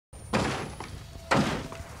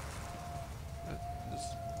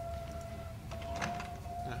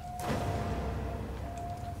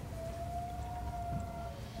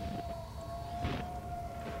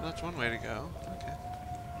that's one way to go. Okay.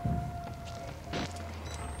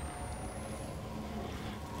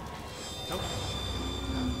 Nope.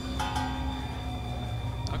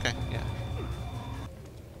 Okay, yeah.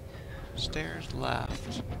 Stairs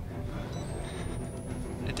left.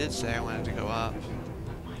 It did say I wanted to go up.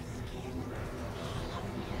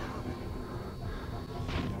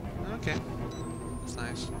 Okay. That's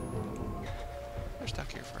nice. We're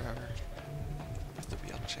stuck here forever. With the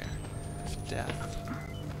wheelchair. With death.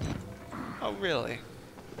 Oh, really?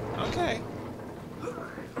 Okay.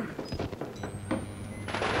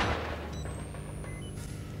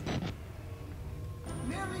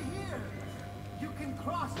 Nearly here. You can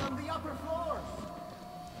cross on the upper floors.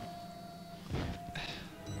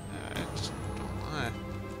 I just don't want to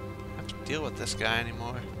have to deal with this guy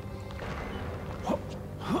anymore.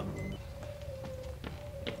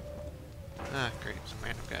 Ah, great. Some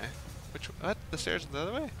random guy. What? The stairs the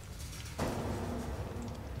other way?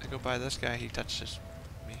 I go by this guy, he touches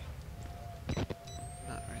me.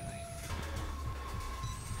 Not really.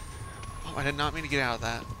 Oh, I did not mean to get out of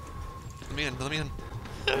that. Let me in, let me in.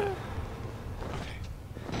 Okay.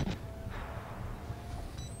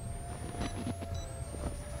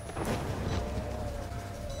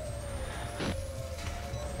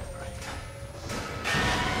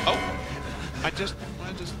 Oh! I just,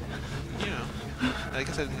 you know. I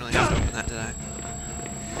guess I didn't really have to open that, did I?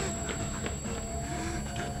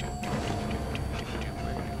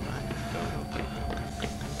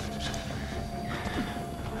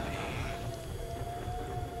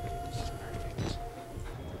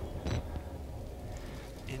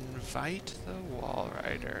 Invite the wall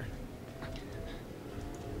rider.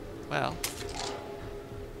 Well,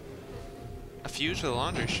 a fuse for the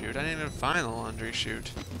laundry chute. I didn't even find the laundry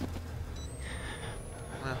chute.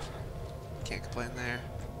 Well, can't complain there.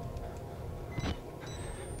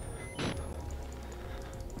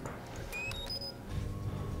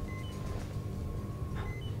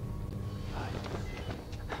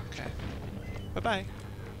 Okay. Bye-bye.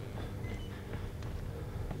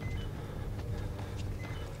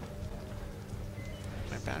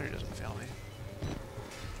 My battery doesn't fail me.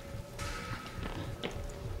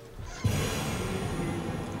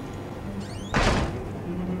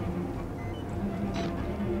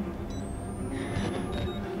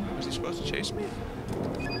 Was he supposed to chase me?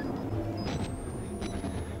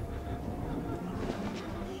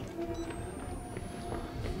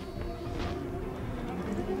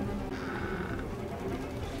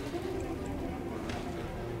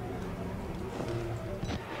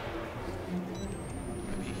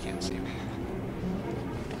 See me. I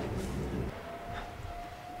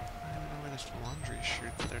don't know where this laundry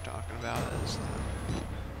chute that they're talking about is.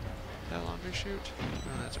 That laundry chute?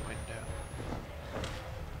 No, that's a window.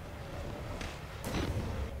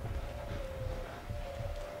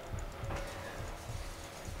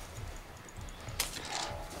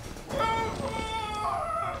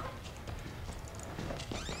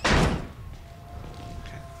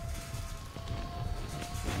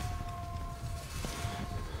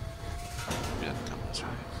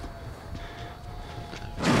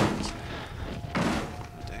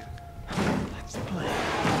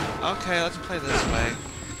 Okay, let's play this way.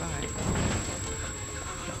 Bye.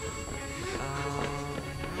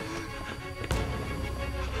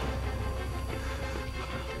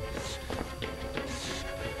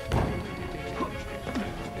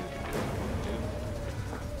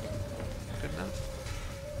 Good enough.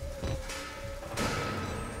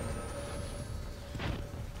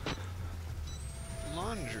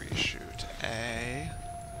 Laundry chute, eh?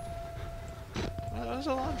 What does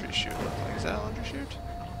a laundry chute look like? Is that a laundry chute?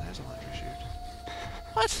 There's a laundry chute.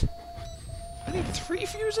 What? I need 3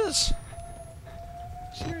 fuses?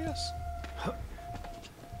 Serious?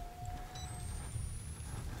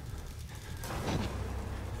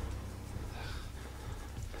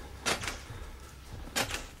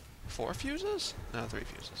 Four fuses? No, 3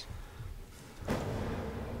 fuses. Oh,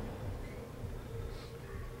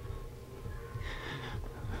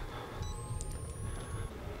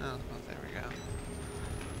 well, there we go.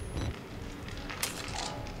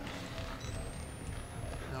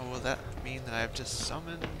 Will that mean that I've just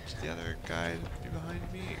summoned the other guy to be behind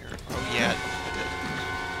me? Or oh yeah, I did.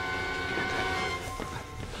 Okay.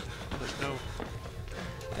 There's no.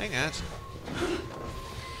 Dang it.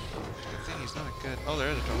 Good thing he's not good. Oh,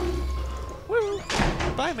 there's a door. Woo!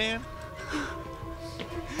 Bye, man.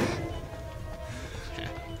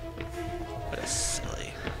 That's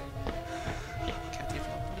silly. Can't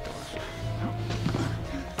even open the door.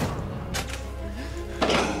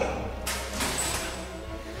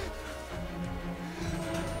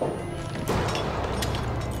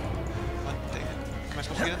 What? Dang it. Am I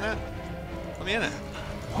supposed to get in that?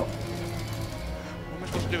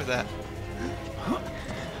 to do with that.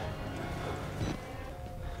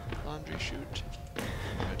 Laundry chute. What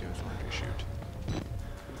do I do with laundry chute?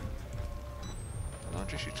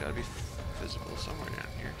 Laundry chute's gotta be visible somewhere down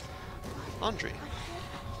here. Laundry.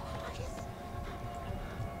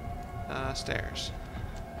 Stairs.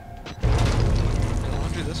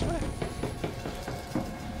 Laundry this way?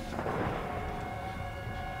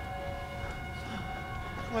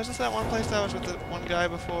 Was this that one place that I was with the one guy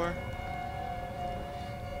before?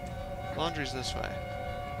 Laundry's this way.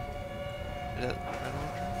 Is that red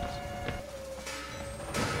laundry?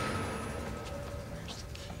 Where's the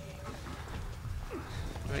key?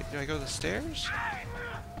 Wait, do I go to the stairs?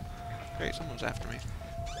 Great, someone's after me.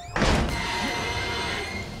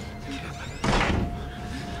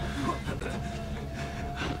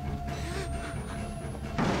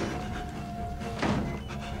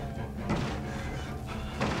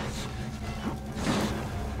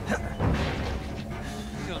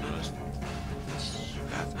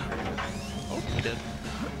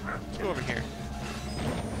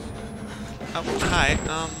 Hi,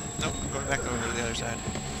 nope, I'm going back over to the other side.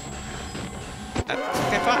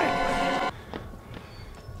 Okay, fine.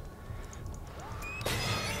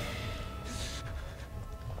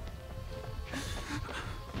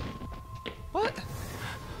 What?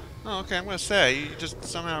 Oh, okay, I'm gonna say, you just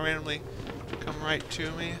somehow randomly come right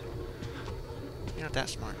to me. You're not that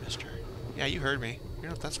smart, mister. Yeah, you heard me.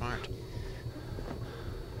 You're not that smart.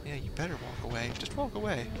 Yeah, you better walk away. Just walk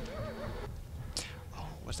away.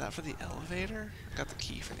 Was that for the elevator? I got the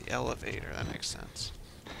key for the elevator, that makes sense.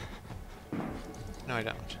 No, I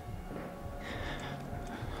don't.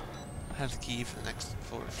 I have the key for the next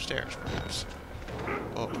floor of stairs, perhaps.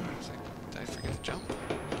 Oh, did I forget to jump?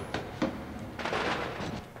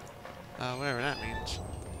 Whatever that means.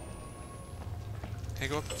 Can I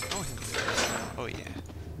go up? Oh, I can go this. Oh, yeah.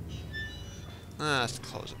 Let's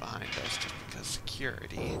close it behind us just because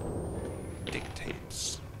security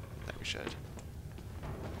dictates that we should.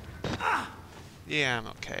 Yeah, I'm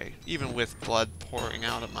okay. Even with blood pouring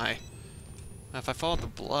out of my... If I followed the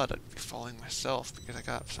blood, I'd be falling myself because I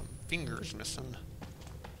got some fingers missing.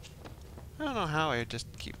 I don't know how I just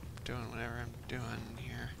keep doing whatever I'm doing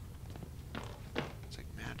here. It's like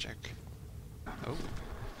magic. Oh.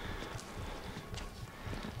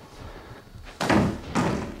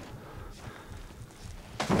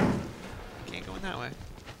 Can't go in that way.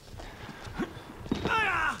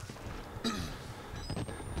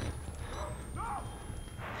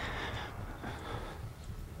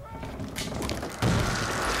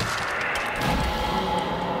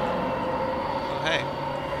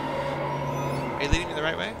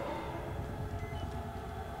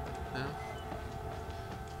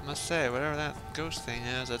 Say, whatever that ghost thing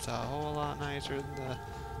is, it's a whole lot nicer than the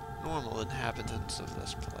normal inhabitants of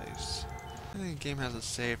this place. I think the game hasn't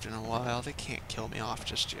saved in a while. They can't kill me off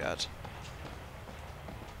just yet.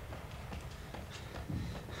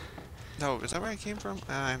 Oh, is that where I came from?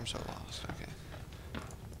 I'm so lost. Okay.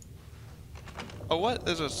 Oh, what?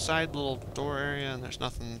 There's a side little door area and there's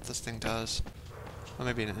nothing that this thing does. Well,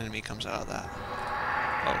 maybe an enemy comes out of that.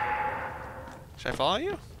 Oh. Should I follow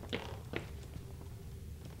you?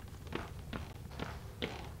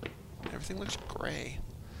 Everything looks gray.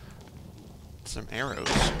 Some arrows.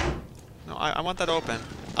 No, I want that open.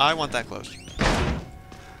 I want that closed.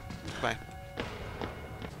 Goodbye.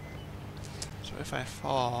 So if I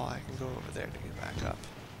fall, I can go over there to get back up.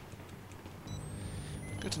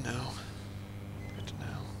 Good to know. Good to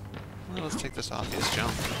know. Well, let's take this obvious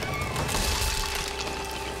jump.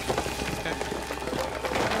 Okay.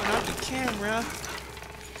 Oh, not the camera.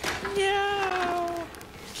 No!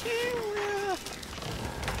 Camera!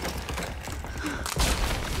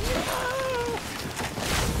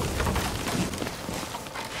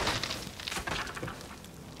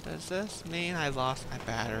 Does this mean I lost my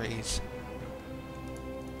batteries?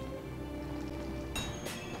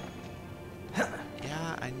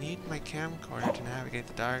 Yeah, I need my camcorder to navigate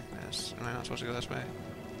the darkness. Am I not supposed to go this way?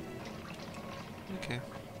 Okay.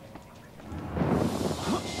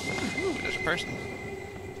 Ooh, there's a person.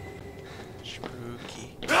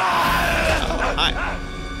 Spooky. Oh, hi.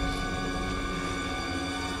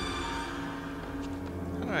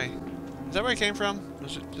 Is that where I came from?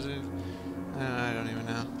 Was it, I don't even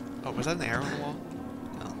know. Oh, was that an arrow on the wall?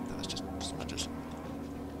 No, that was just smudges.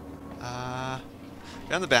 Found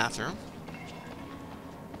the bathroom.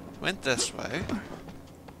 Went this way.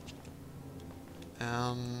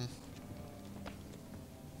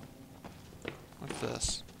 What's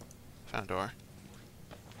this? Found a door.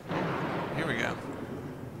 Here we go.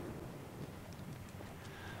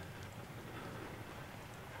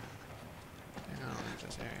 I don't leave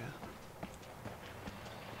this area.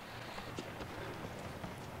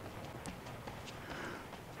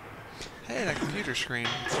 Hey, that computer screen.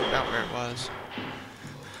 I forgot where it was.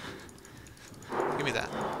 Give me that.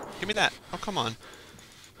 Give me that. Oh, come on.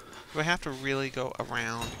 Do I have to really go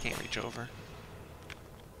around? I can't reach over.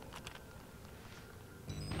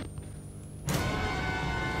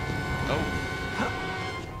 Oh.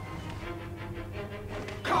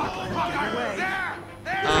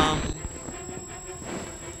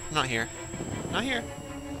 Not here. Not here.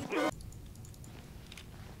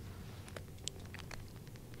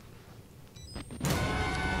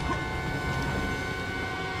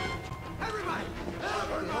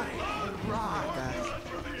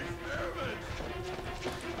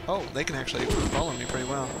 Oh, they can actually follow me pretty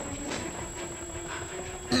well.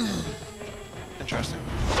 Interesting.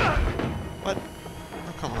 What?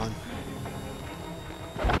 Oh, come on.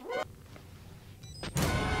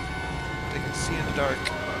 They can see in the dark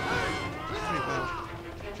pretty well.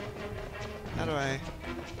 How do I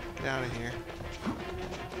get out of here?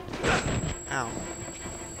 Ow.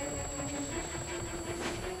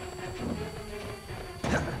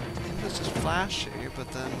 This is flashy,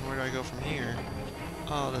 but then where do I go from here?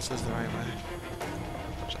 Oh, this is the right way.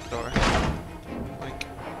 Shut the door. Like,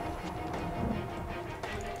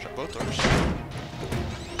 shut both doors.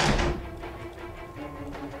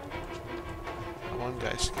 That one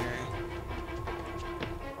guy's scary.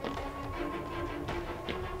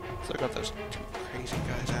 So I got those two crazy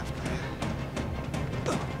guys after me.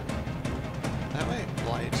 That way?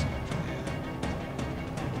 Light. Yeah.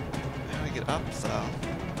 How do I get up, though?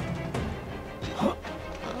 Oh,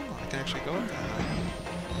 I can actually go up that way.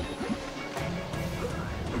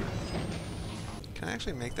 Can I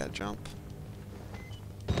actually make that jump?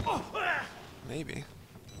 Maybe.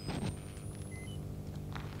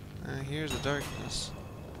 Here's the darkness.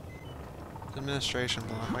 Administration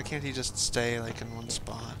block. Why can't he just stay like in one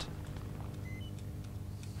spot?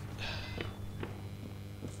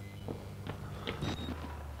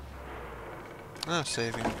 Oh,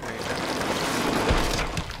 saving. Great.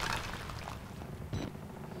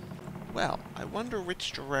 Well, I wonder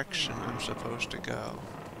which direction I'm supposed to go.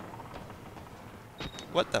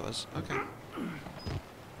 What? That was... okay.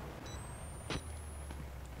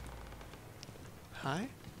 Hi?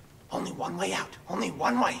 Only one way out. Only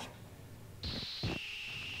one way.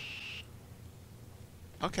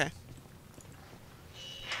 Okay.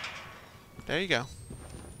 There you go.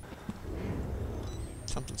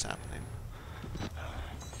 Something's happening.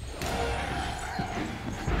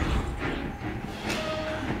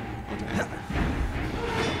 Okay.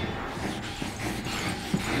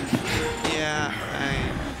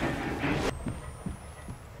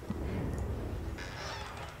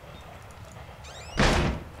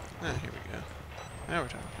 Yeah, here we go. Now we're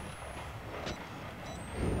talking.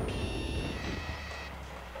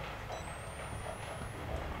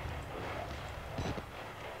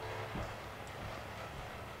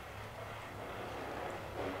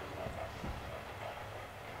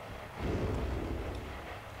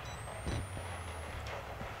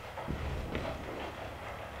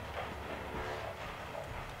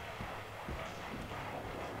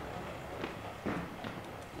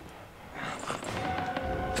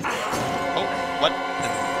 What? I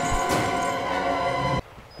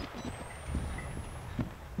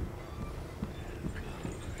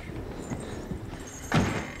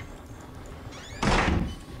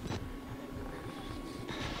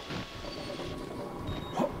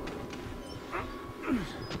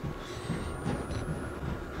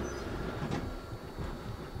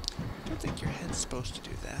don't think your head's supposed to do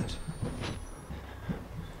that.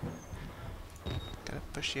 Gotta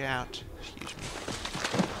push you out. Excuse me.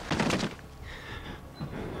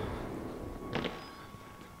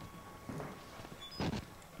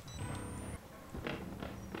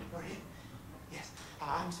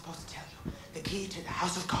 I'm supposed to tell you. The key to the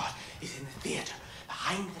house of God is in the theater.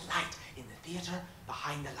 Behind the light. In the theater,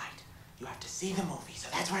 behind the light. You have to see the movie, so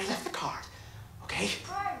that's where I left the card. Okay?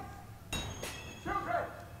 Children!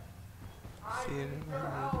 I Theater, need your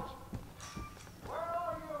help. Where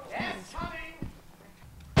are you? Yes, coming!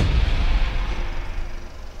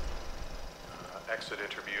 Exit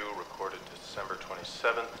interview recorded December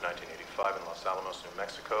 27th, 1985 in Los Alamos, New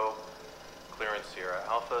Mexico. Clearance Sierra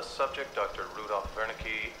Alpha. Subject Dr. Rudolph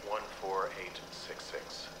Wernicke,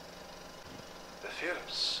 14866. The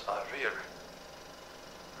films are real.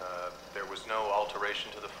 There was no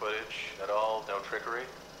alteration to the footage at all? No trickery?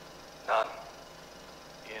 None.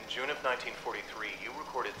 In June of 1943, you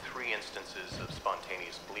recorded 3 instances of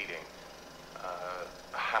spontaneous bleeding.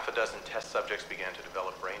 Half a dozen test subjects began to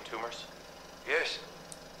develop brain tumors? Yes.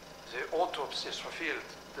 The autopsies revealed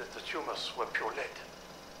that the tumors were pure lead.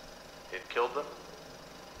 It killed them?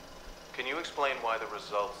 Can you explain why the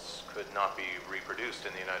results could not be reproduced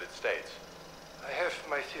in the United States? I have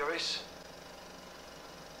my theories.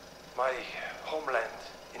 My homeland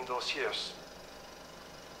in those years.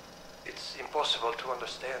 It's impossible to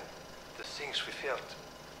understand the things we felt,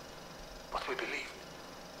 what we believed.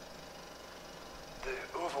 The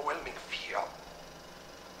overwhelming fear,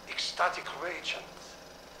 ecstatic rage, and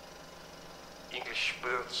English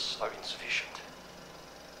words are insufficient.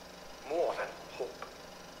 More than hope.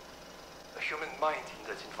 A human mind in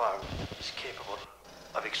that environment is capable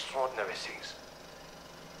of extraordinary things.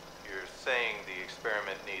 You're saying the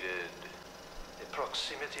experiment needed... A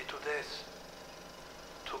proximity to death,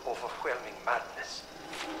 to overwhelming madness.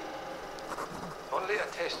 Only a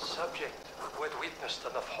test subject who had witnessed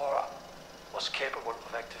enough horror was capable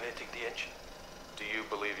of activating the engine. Do you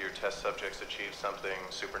believe your test subjects achieved something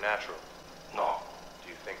supernatural? No, Do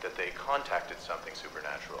you think that they contacted something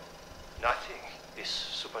supernatural? nothing is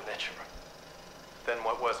supernatural. Then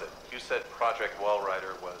what was it? You said Project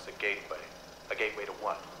Wallrider was a gateway. A gateway to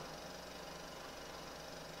what?